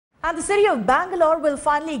And the city of Bangalore will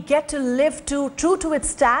finally get to live true to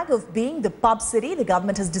its tag of being the pub city. The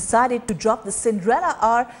government has decided to drop the Cinderella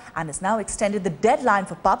hour and has now extended the deadline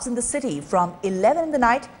for pubs in the city from 11 in the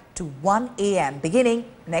night to 1 a.m. beginning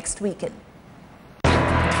next weekend.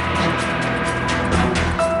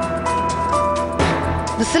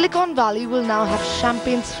 The Silicon Valley will now have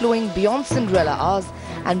champagnes flowing beyond Cinderella hours,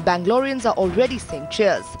 and Bangaloreans are already saying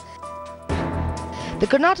cheers. The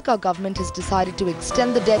Karnataka government has decided to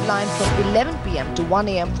extend the deadline from 11 p.m. to 1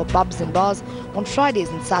 a.m. for pubs and bars on Fridays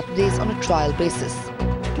and Saturdays on a trial basis.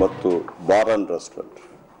 ಮತ್ತು bar and restaurant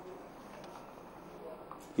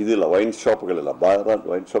ಇದಿಲ್ಲ, wine ಶಾಪ್ಗಳಿಲ್ಲ.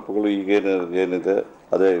 Wine ಶಾಪ್ಗಳು ಈಗ ಏನಿದೆ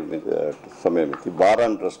ಅದೇ ಸಮಯ ಮಿತಿ. Bar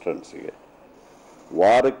and ರೆಸ್ಟೋರೆಂಟ್ಸಿಗೆ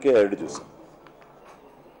ವಾರಕ್ಕೆ 2 ದಿವಸ,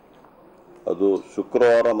 ಅದು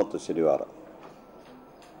ಶುಕ್ರವಾರ ಮತ್ತು ಶನಿವಾರ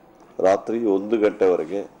ರಾತ್ರಿ 1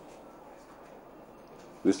 ಗಂಟೆವರೆಗೆ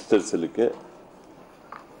ವಿಸ್ತರಿಸಲಿಕ್ಕೆ,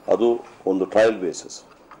 ಅದು ಒಂದು ಟ್ರಯಲ್ ಬೇಸಿಸ್.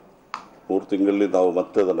 3 ತಿಂಗಳಲ್ಲಿ ನಾವು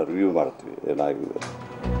ಮತ್ತೆ ಅದನ್ನು ರಿವ್ಯೂ ಮಾಡ್ತೀವಿ ಏನಾಗಿದೆ.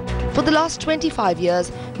 For the last 25 years,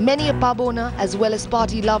 many a pub owner as well as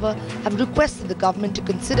party lover have requested the government to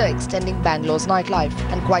consider extending Bangalore's nightlife.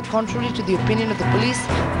 And quite contrary to the opinion of the police,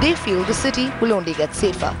 they feel the city will only get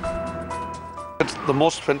safer. It's the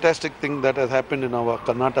most fantastic thing that has happened in our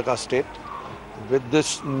Karnataka state. With this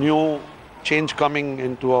new change coming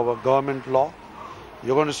into our government law,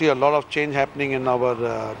 you're going to see a lot of change happening in our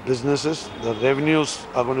businesses. The revenues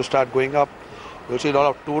are going to start going up. You'll see a lot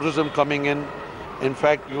of tourism coming in. In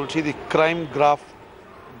fact, you'll see the crime graph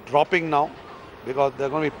dropping now because there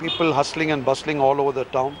are going to be people hustling and bustling all over the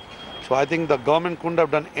town. So I think the government couldn't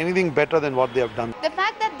have done anything better than what they have done. The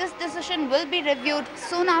fact that this decision will be reviewed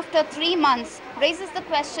soon after 3 months raises the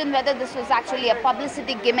question whether this was actually a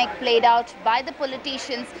publicity gimmick played out by the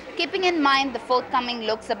politicians, keeping in mind the forthcoming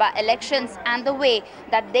looks about elections and the way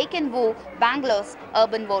that they can woo Bangalore's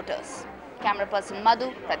urban voters. Camera person Madhu,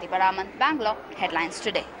 Pratibha, Bangalore, Headlines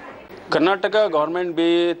Today. Karnataka government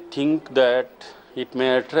may think that it may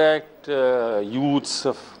attract youths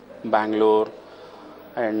of Bangalore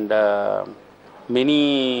and many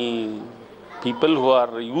people who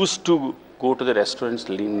are used to go to the restaurants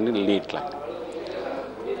late night.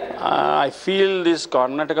 I feel this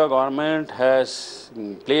Karnataka government has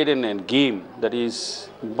played in a game, that is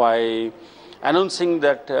by announcing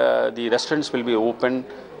that the restaurants will be open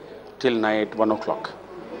till night 1 o'clock.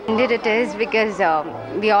 Indeed it is, because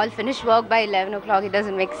we all finish work by 11 o'clock. It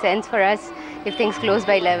doesn't make sense for us if things close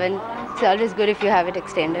by 11. It's always good if you have it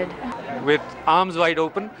extended. With arms wide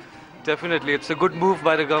open, definitely it's a good move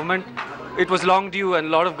by the government. It was long due and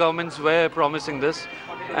a lot of governments were promising this,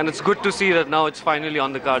 and it's good to see that now it's finally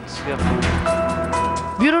on the cards. Yeah.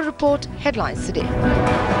 Bureau Report, Headlines Today.